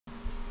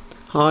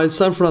Hi, it's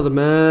time for another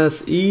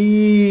math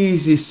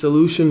easy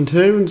solution.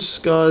 Today we're going to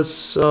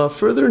discuss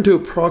further into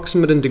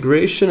approximate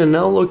integration and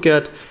now look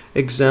at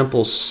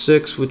example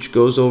 6, which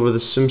goes over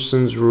the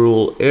Simpson's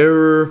rule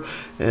error.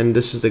 And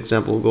this is the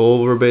example we'll go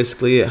over.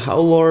 Basically, how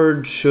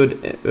large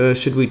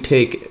should we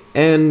take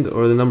n,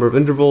 or the number of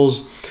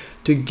intervals,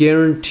 to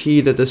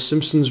guarantee that the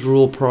Simpson's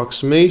rule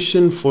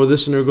approximation for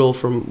this integral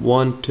from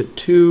 1 to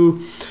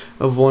 2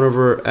 of 1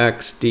 over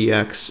x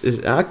dx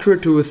is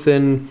accurate to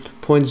within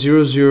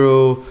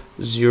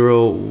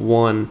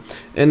 0.0001.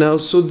 And now,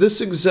 so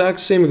this exact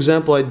same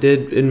example I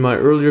did in my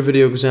earlier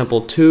video, example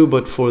 2,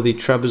 but for the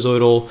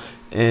trapezoidal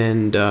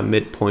and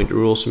midpoint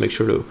rules, so make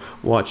sure to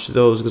watch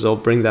those because I'll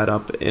bring that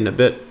up in a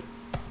bit.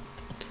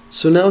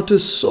 So now to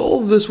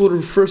solve this, what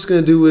we're first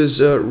going to do is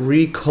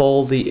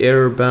recall the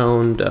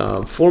error-bound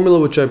formula,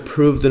 which I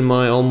proved in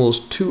my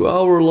almost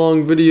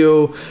 2-hour-long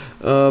video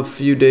a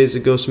few days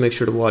ago, so make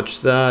sure to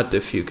watch that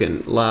if you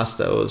can last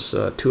those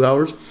 2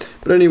 hours.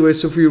 But anyway,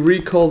 so if we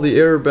recall the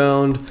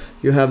error-bound,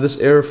 you have this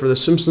error for the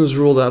Simpson's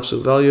rule. The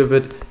absolute value of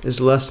it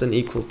is less than or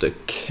equal to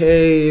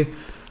k,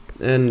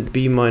 and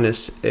b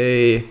minus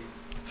a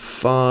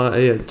 5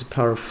 to the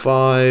power of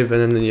 5,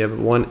 and then you have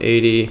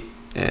 180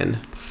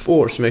 and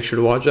 4. So make sure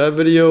to watch that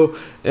video.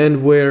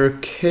 And where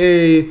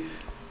k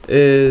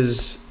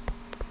is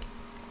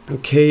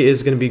going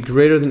to be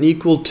greater than or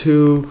equal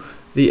to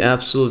the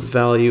absolute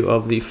value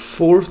of the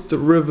fourth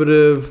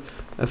derivative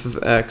f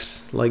of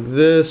x, like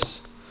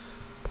this.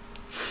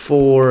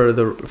 For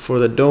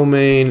the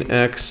domain,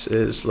 x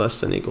is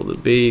less than or equal to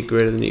b,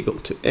 greater than or equal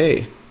to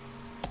a.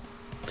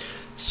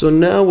 So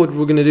now what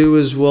we're going to do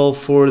is, well,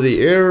 for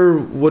the error,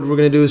 what we're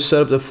going to do is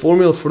set up the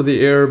formula for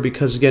the error,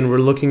 because again, we're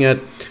looking at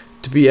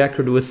to be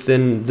accurate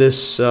within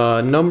this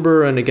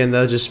number, and again,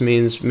 that just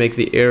means make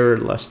the error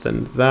less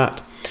than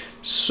that.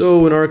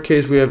 So in our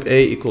case, we have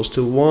a equals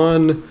to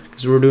 1,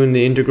 because we're doing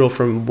the integral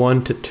from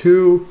 1 to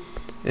 2,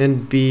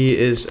 and b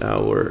is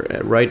our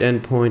right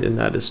endpoint, and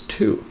that is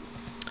 2.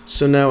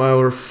 So now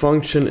our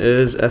function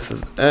is f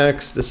of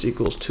x. This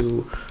equals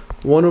to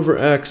 1 over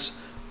x,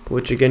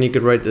 which again, you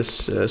could write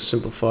this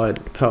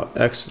simplified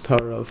x to the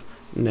power of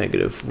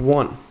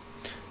 -1.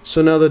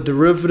 So now the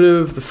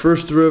derivative, the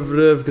first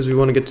derivative, because we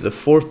want to get to the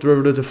fourth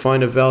derivative to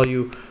find a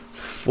value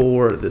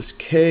for this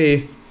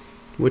k,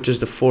 which is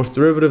the fourth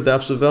derivative, the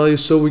absolute value.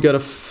 So we got to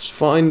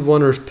find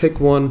one or pick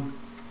one.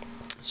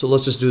 So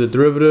let's just do the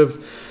derivative.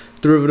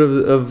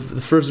 Derivative of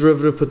the first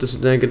derivative, put this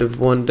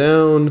 -1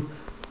 down,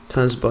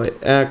 times by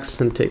x,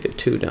 and take a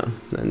 2 down.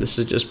 And this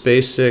is just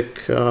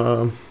basic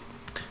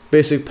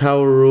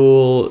power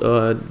rule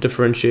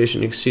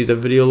differentiation. You can see the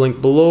video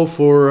link below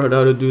for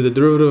how to do the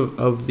derivative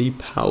of the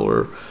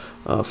power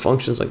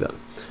functions like that.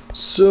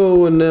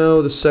 So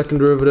now the second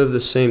derivative, the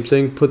same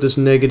thing. Put this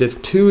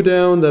 -2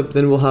 down.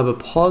 Then we'll have a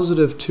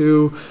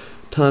 +2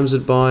 times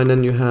it by, and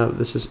then you have,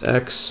 this is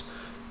x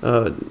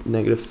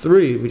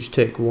 -3. We just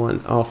take 1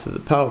 off of the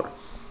power.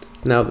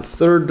 Now the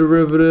third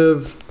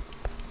derivative,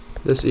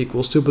 this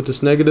equals 2. Put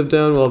this negative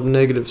down. We'll have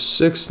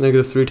 -6,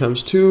 -3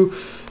 times 2,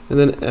 and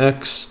then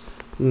x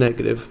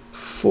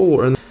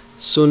 -4. And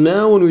so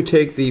now when we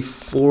take the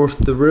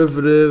fourth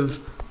derivative,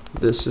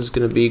 this is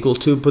going to be equal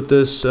to, put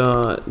this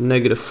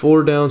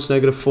 -4 down, so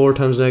 -4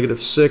 times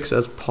 -6,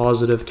 that's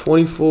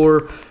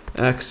 +24,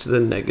 x to the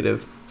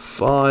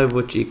 -5,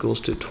 which equals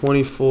to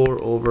 24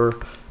 over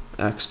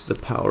x to the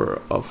power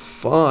of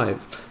 5.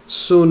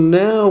 So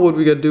now what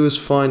we got to do is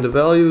find the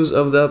values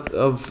of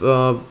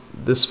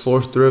this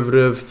fourth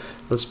derivative.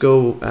 Let's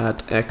go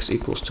at x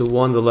equals to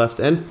 1, the left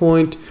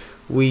endpoint.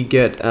 We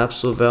get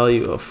absolute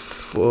value of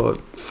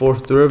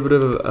fourth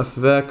derivative of f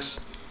of x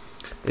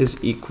is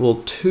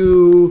equal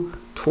to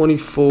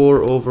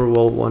 24 over,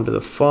 well, 1 to the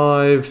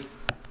 5.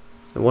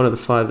 And 1 to the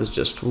 5 is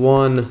just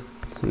 1.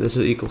 And this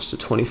is equals to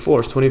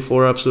 24. So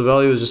 24 absolute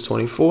value is just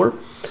 24.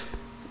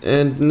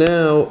 And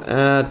now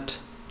at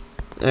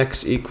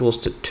x equals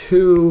to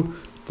 2,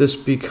 this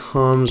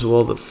becomes,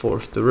 well, the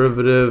fourth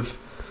derivative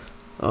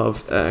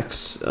of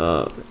x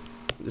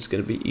is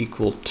going to be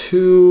equal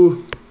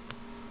to,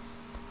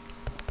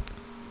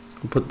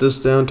 put this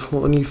down,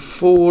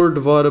 24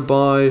 divided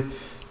by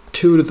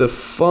 2 to the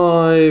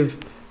 5,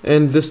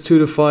 and this 2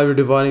 to 5 are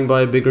dividing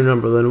by a bigger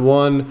number than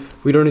 1.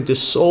 We don't need to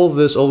solve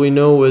this. All we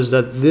know is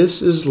that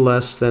this is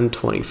less than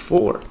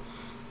 24,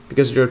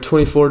 because you have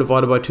 24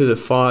 divided by 2 to the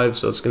 5,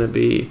 so it's going to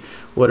be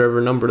whatever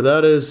number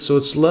that is. So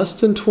it's less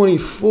than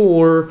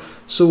 24.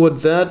 So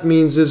what that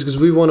means is, because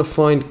we want to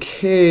find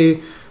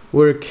k,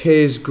 where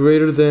k is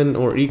greater than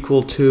or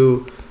equal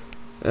to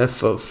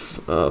f of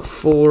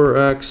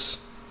 4x,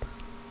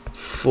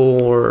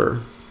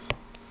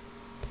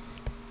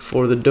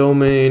 for the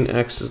domain,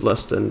 x is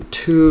less than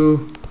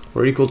 2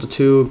 or equal to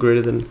 2,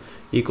 greater than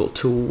equal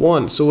to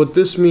 1. So what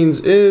this means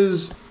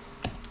is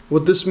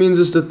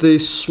that the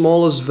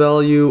smallest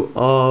value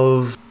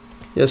of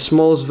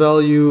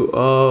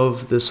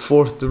this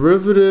fourth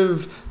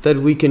derivative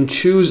that we can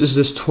choose is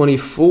this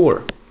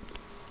 24.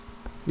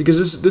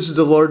 because this is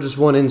the largest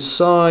one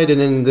inside,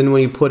 and then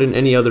when you put in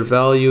any other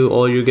value,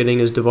 all you're getting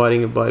is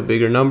dividing it by a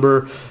bigger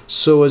number.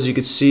 So as you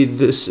can see,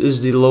 this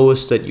is the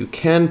lowest that you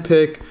can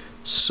pick,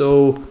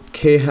 so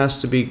k has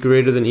to be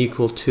greater than or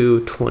equal to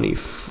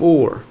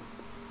 24.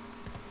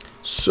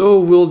 So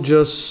we'll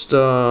just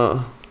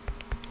we'll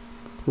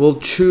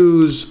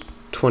choose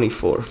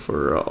 24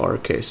 for our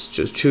case.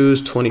 Just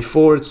choose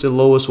 24. It's the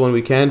lowest one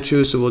we can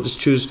choose, so we'll just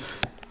choose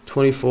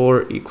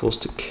 24 equals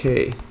to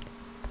k.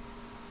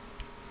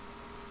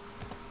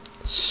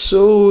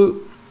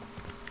 So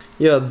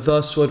yeah,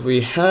 thus what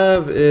we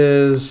have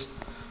is,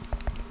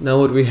 now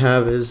what we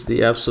have is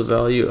the absolute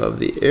value of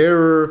the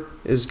error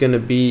is going to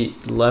be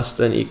less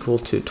than or equal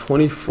to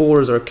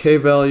 24 is our k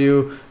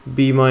value,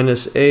 b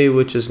minus a,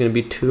 which is going to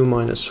be 2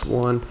 minus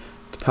 1 to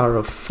the power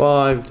of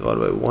 5 divided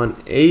by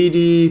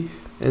 180,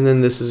 and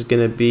then this is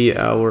going to be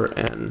our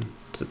n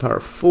to the power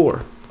of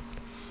 4.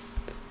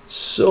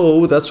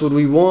 So that's what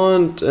we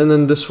want, and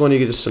then this one you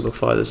can just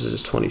simplify. This is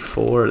just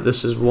 24.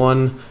 This is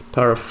 1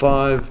 power of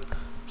 5,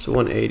 so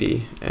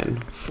 180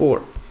 and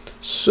 4.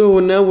 So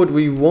now what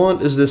we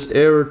want is this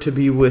error to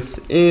be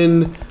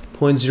within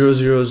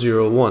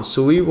 0.0001.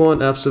 So we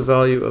want absolute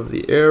value of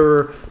the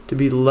error to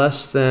be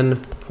less than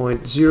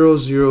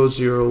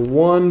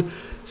 0.0001.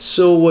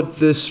 So what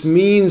this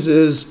means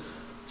is,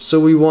 so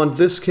we want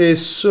this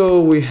case,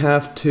 so we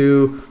have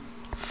to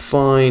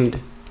find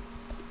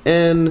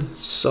n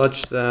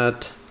such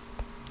that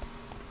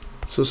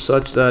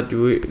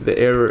the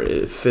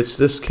error fits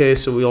this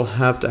case. So we'll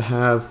have to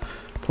have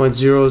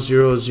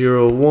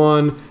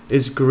 0.0001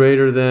 is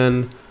greater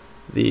than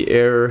the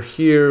error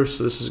here,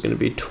 so this is going to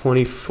be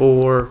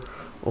 24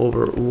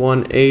 over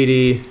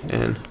 180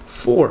 and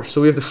 4.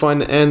 So we have to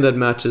find the n that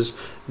matches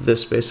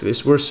this basically.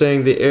 So we're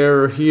saying the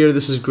error here,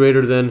 this is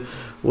greater than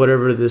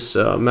whatever this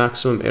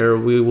maximum error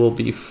we will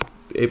be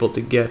able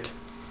to get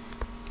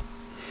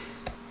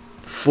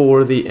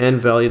for the n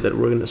value that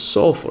we're going to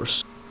solve for.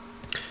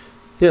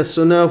 Yeah,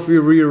 so now if we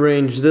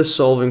rearrange this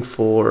solving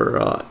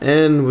for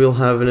n, we'll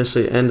have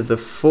initially n to the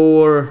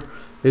 4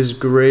 is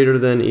greater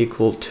than or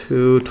equal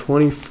to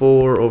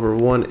 24 over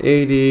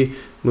 180,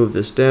 move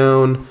this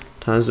down,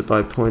 times it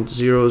by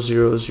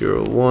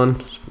 0.0001,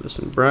 let's put this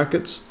in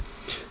brackets.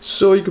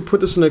 So you could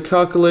put this in a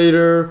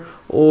calculator,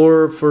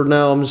 or for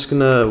now I'm just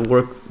going to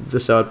work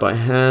this out by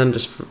hand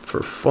just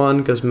for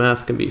fun, because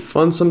math can be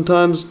fun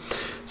sometimes.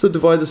 So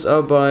divide this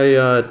out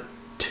by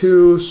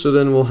 2, so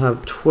then we'll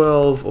have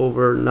 12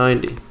 over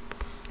 90.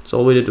 So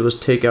all we did was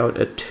take out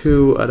a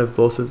 2 out of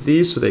both of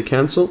these, so they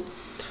cancel.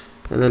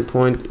 And then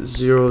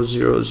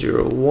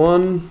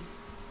 0.0001.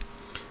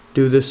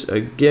 Do this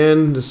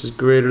again. This is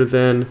greater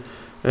than.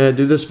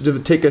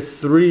 Take a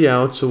 3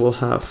 out, so we'll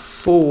have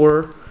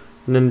 4,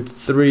 and then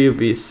 3 will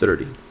be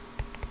 30.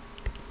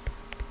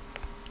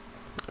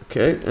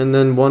 Okay, and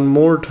then one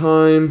more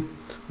time.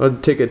 I'll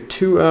take a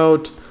 2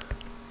 out.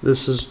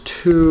 This is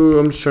 2.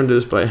 I'm just trying to do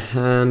this by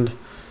hand,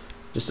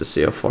 just to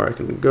see how far I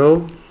can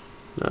go.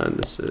 And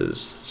this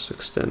is, let's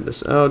extend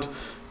this out.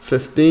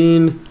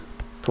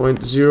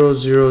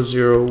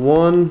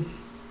 15.0001.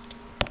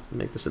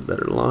 Make this a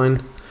better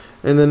line.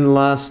 And then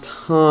last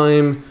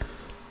time,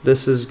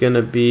 this is going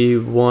to be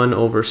 1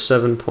 over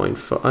 7.5.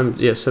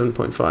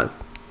 7.5.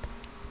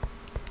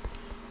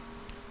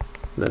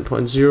 Then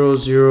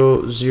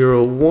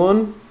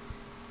 0.0001.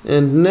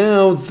 And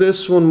now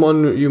this one,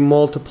 when you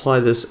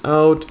multiply this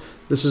out,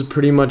 this is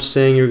pretty much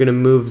saying you're going to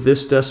move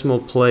this decimal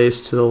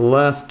place to the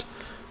left.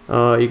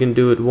 You can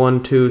do it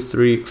 1, 2,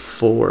 3,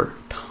 4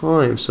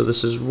 times. So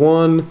this is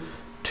 1,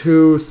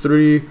 2,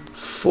 3,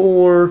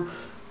 4.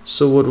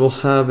 So what we'll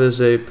have is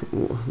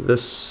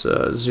this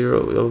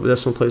zero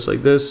decimal place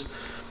like this.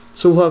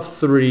 So we'll have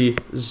 3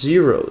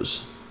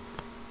 zeros.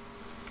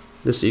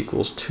 This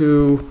equals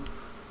 2.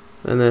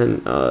 And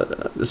then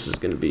this is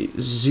going to be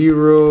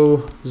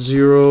 0,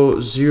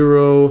 0,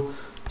 0,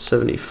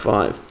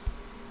 75.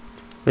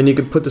 And you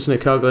can put this in a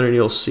calculator and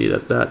you'll see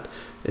that that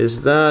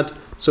is that.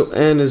 So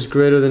n is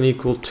greater than or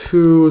equal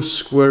to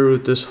square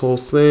root this whole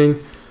thing.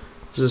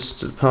 This is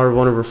to the power of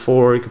 1 over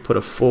 4. You could put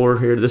a 4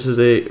 here. This is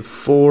a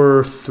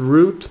 4th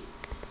root.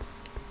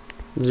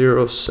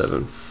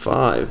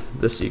 0.75.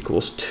 This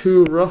equals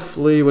 2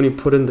 roughly when you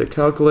put in the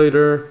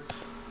calculator.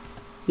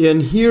 Yeah,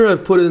 and here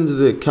I've put it into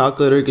the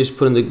calculator. You can just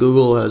put in the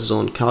Google, it has its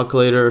own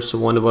calculator. So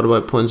 1 divided by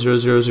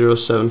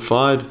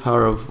 0.00075 to the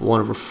power of 1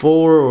 over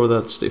 4, or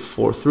that's the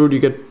 4th root. You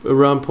get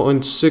around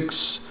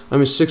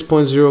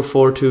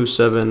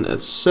 6.0427,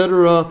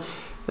 etc.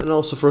 And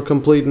also for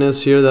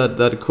completeness here,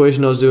 that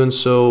equation I was doing,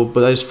 so,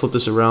 but I just flipped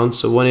this around.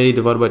 So 180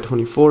 divided by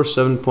 24,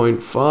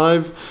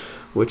 7.5,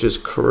 which is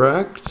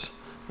correct.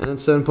 And then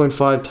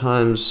 7.5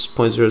 times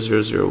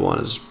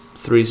 0.0001 is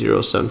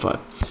 3075.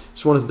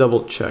 Just wanted to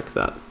double check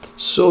that.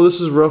 So this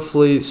is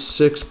roughly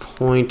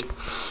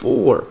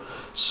 6.4.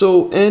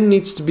 So n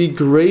needs to be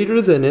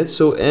greater than it.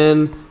 So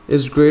n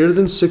is greater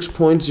than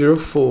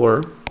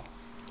 6.04.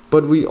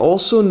 But we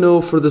also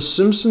know for the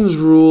Simpson's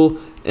rule,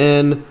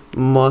 n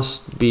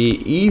must be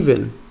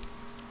even.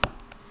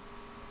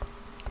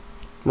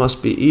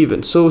 must be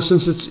even. So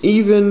since it's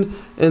even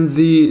and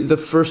the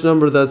first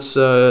number that's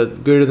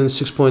greater than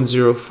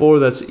 6.04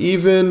 that's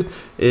even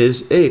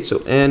is 8. So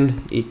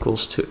n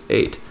equals to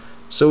 8.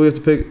 So we have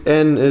to pick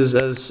n is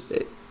as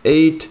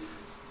 8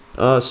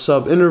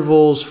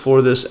 sub-intervals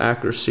for this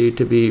accuracy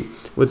to be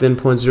within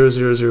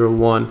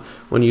 0.0001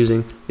 when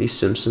using the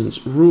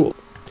Simpson's rule.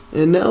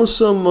 And now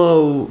some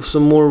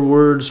more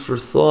words for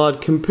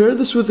thought. Compare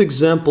this with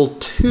example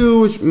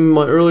 2, which in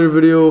my earlier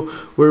video,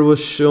 where it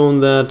was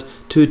shown that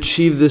to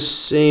achieve this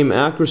same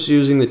accuracy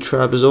using the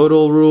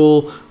trapezoidal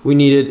rule, we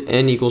needed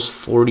n equals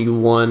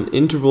 41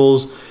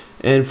 intervals,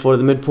 and for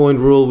the midpoint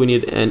rule, we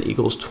need n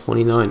equals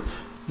 29.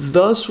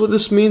 Thus, what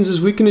this means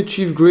is we can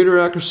achieve greater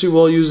accuracy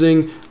while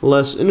using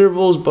less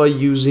intervals by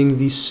using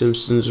the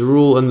Simpson's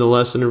rule, and the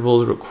less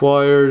intervals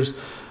required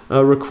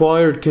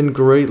can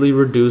greatly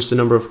reduce the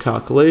number of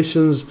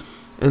calculations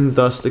and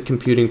thus the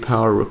computing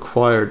power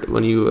required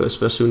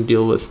especially when you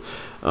deal with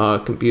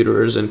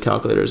computers and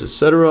calculators,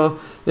 etc.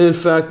 And in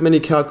fact, many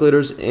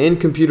calculators and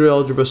computer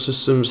algebra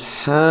systems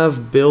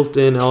have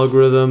built-in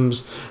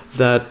algorithms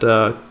that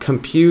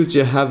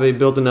have a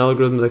built-in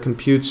algorithm that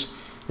computes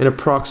an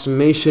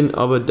approximation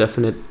of a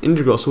definite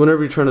integral. So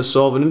whenever you're trying to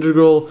solve an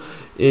integral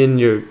in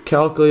your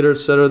calculator,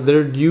 etc.,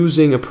 they're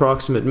using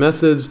approximate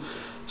methods.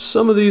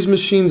 Some of these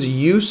machines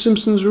use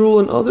Simpson's rule,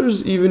 and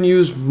others even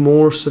use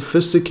more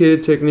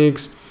sophisticated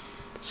techniques,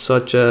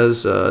 such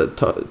as a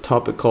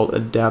topic called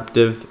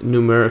adaptive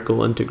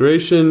numerical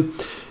integration.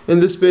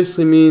 And this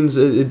basically means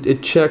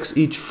it checks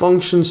each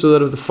function so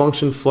that if the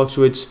function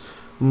fluctuates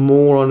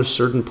more on a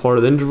certain part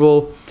of the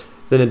interval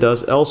than it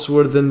does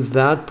elsewhere, then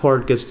that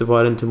part gets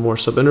divided into more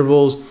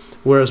subintervals,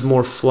 whereas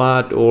more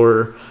flat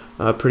or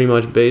pretty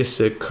much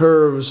basic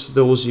curves,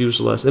 those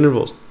use less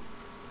intervals.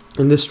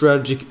 And this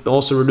strategy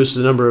also reduces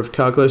the number of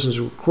calculations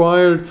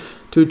required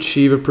to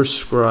achieve a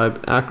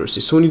prescribed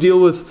accuracy. So when you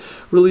deal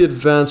with really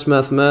advanced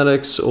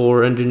mathematics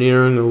or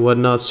engineering or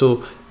whatnot,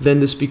 so then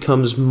this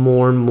becomes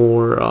more and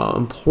more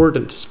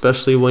important,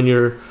 especially when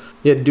you're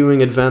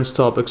doing advanced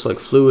topics like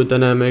fluid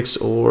dynamics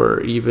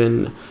or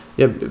even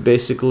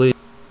basically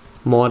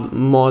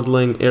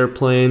modeling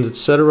airplanes,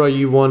 etc.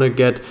 You want to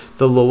get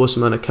the lowest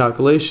amount of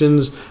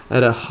calculations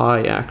at a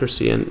high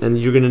accuracy, and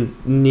you're going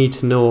to need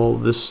to know all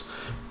this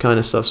kind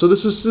of stuff. So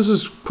this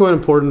is quite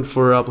important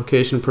for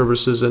application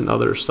purposes and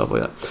other stuff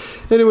like that.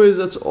 Anyways,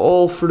 that's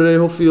all for today.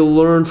 Hopefully you'll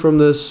learn from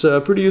this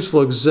pretty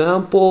useful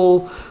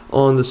example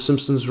on the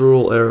Simpson's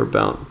rule error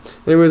bound.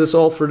 Anyways, that's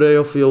all for today.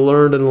 Hopefully you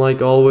learned, and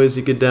like always,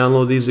 you could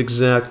download these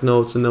exact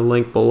notes in the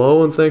link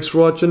below. And thanks for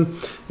watching,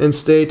 and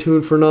stay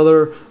tuned for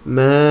another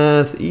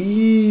Math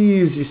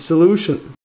Easy solution.